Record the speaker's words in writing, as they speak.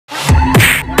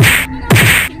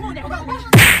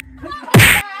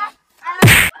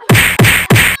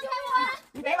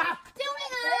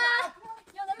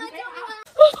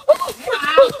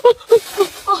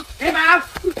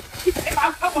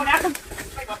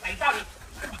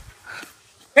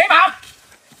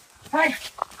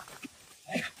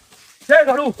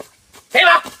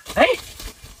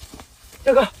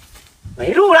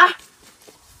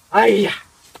哎呀，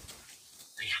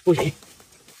不行，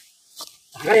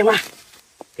打个电话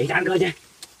给山哥先。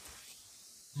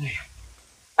哎呀，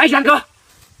哎，山哥，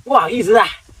不好意思啊，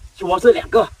说是2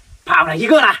个，跑了1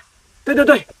个了。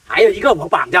对，还有1个我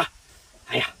绑着。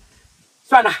哎呀，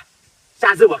算了，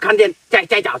下次我看见再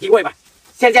找机会吧。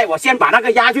现在我先把那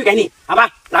个鸭去给你，好吧？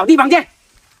老地方见，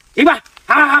行吧？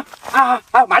好，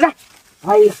马上。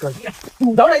哎呀，可惜了，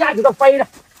骨头的鸭子都飞了。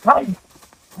哎。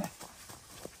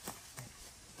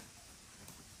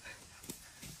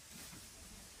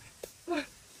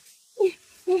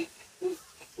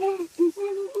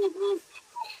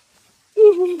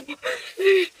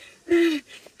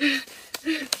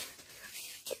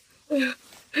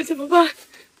怎么办？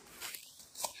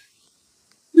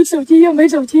有手机又没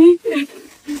手机，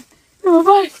怎么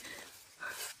办？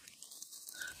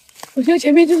我觉得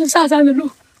前面就是下山的路，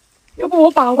要不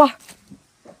我跑吧？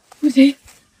不行，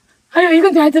还有一个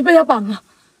女孩子被他绑了。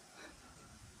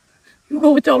如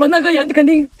果我走了，那个人肯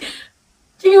定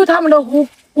进入他们的湖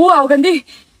坳，肯定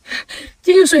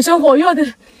进入水深火热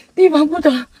的地方不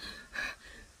得。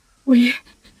我也，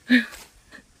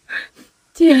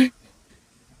既然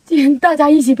大家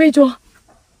一起被捉，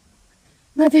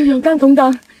那就有干同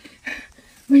党，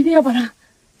我一定要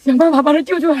想办法把他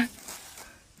救出来。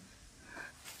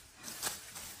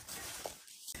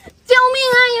救命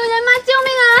啊！有人吗？救命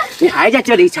啊！你还在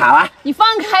这里吵啊？你放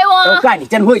开我！都怪你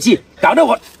真晦气，搞得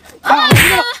我跑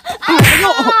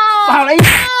了一个，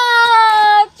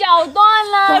脚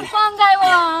断了，放开我！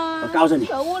我告诉你，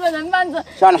可恶的人贩子！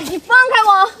算了，你放开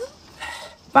我！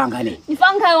放开你！你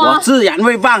放开我！我自然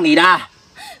会放你的。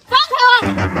放开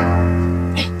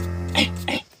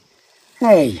我！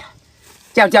哎呀，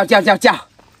叫！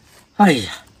哎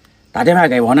呀，打电话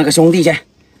给我那个兄弟去。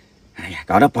哎呀，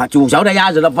搞得把煮熟的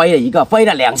鸭子都飞了1个，飞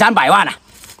了200-300万了。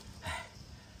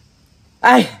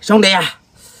哎，兄弟啊，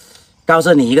告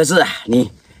诉你一个事啊，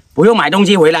你不用买东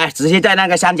西回来，直接在那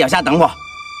个山脚下等我。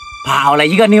跑了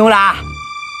1个妞啦，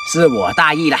是我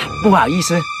大意了，不好意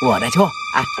思，我的错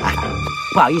啊，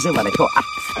不好意思，我的错啊，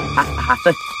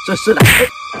是的。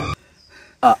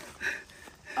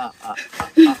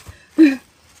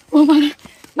我慢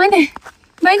点，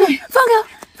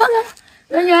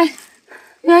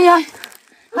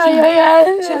放开，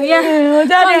圆，小燕，我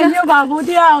差点就跑不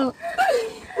掉，我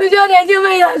差点就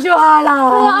被他抓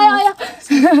了。哎呀，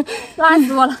烂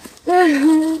死我了！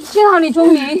幸好你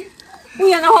聪明，不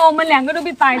然的话我们2个都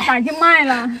被逮去卖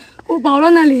了。我跑到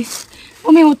那里，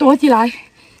后面我躲起来，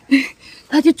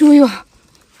他就追我，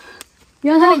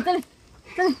然后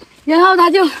他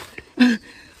就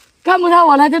看不到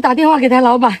我了，就打电话给他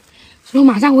老板，说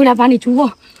马上回来把你出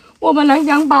货。我本来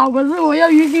想跑，可是我又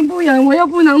于心不忍，我又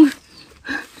不能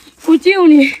不救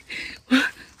你。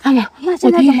他们那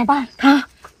现在怎么办？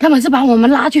他们是把我们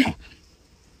拉去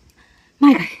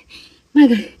卖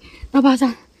给大巴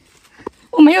山。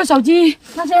我没有手机，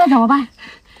那现在怎么办？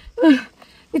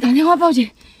你打电话报警。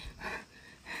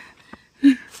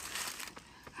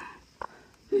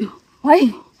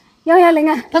喂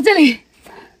，110啊，他这里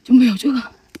怎么有这个？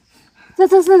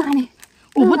这是哪里？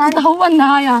我不知道，问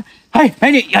他呀。嘿，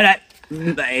美女，要来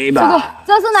没吧？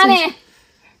这是哪里？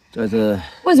这是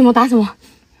为什么打什么？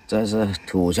这是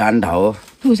土山头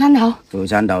村。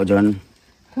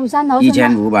土山头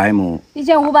1500亩。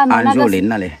1500亩桉树林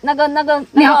那里。那个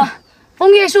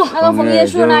枫叶树。那个枫叶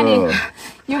树那里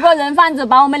有个人贩子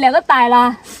把我们2个逮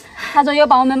了，他说要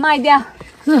把我们卖掉，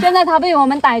现在他被我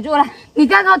们逮住了。你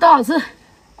干了多少次？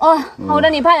哦，好的，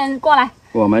你派人过来。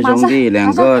我们兄弟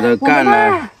2个都干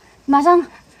了。马上，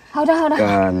好的。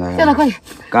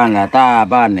干了大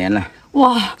半年了。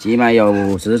哇，起码有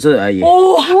50次而已。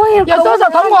有多少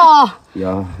同伙？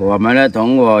有我们的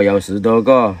同伙有10多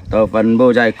个，都分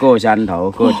布在各山头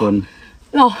各村。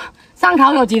上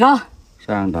头有几个？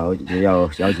上头只有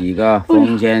几个，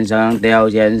风先生、刁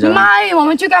先生。我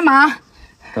们去干嘛？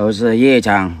都是夜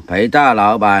场陪大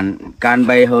老板干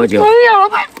杯喝酒。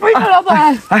陪大老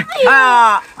板。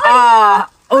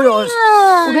哦呦！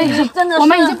我跟你说，真的，我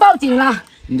们已经报警了。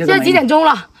现在几点钟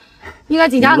了？应该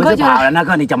警察很快就来。跑了那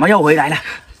个，你怎么又回来了？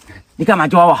你干嘛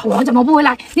抓我？我怎么不回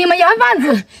来？你们洋贩子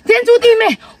天诛地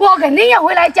灭，我肯定要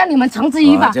回来将你们绳之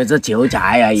以法。这是求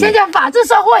财而已。现在法治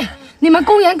社会，你们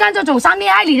公然干这种伤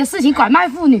天害理的事情，拐卖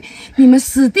妇女，你们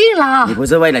死定了。你不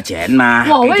是为了钱吗？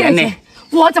我为了钱，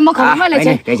我怎么可能为了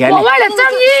钱？我为了正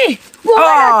义，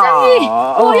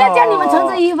我要将你们绳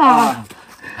之以法。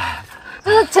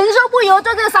承受不了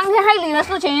这个伤天害理的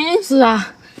事情。是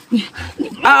啊，你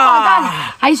完蛋，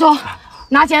还说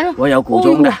拿钱。我有股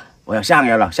东的，我有上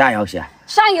有老下有小。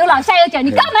上有老下有小，你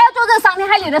干嘛要做这伤天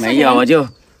害理的事情？没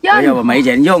有，我没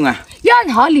钱用啊。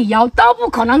任何理由都不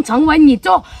可能成为你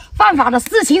做犯法的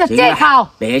事情的借口。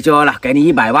别说了，给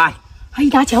你100万。哎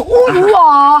呀，瞧侮辱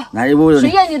我！来侮辱你。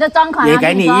谁要你的账卡？也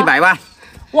给你100万。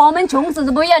我们穷死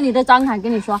都不要你的账卡，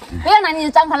跟你说，不要拿你的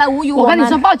账卡来侮辱我们。我跟你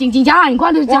说，报警，警察很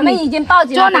快就将我们已经报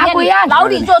警了，就拿归案，牢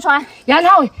底坐穿。然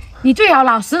后你最好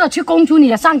老实的去供出你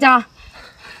的上家，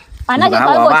把那些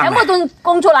团伙全部都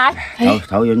供出来。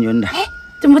头晕晕的。哎，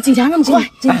怎么警察那么快？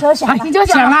警车响了，警车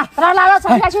响了，把他拉到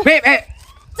床下去。别，这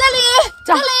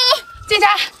里，警察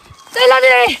在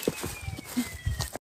那里。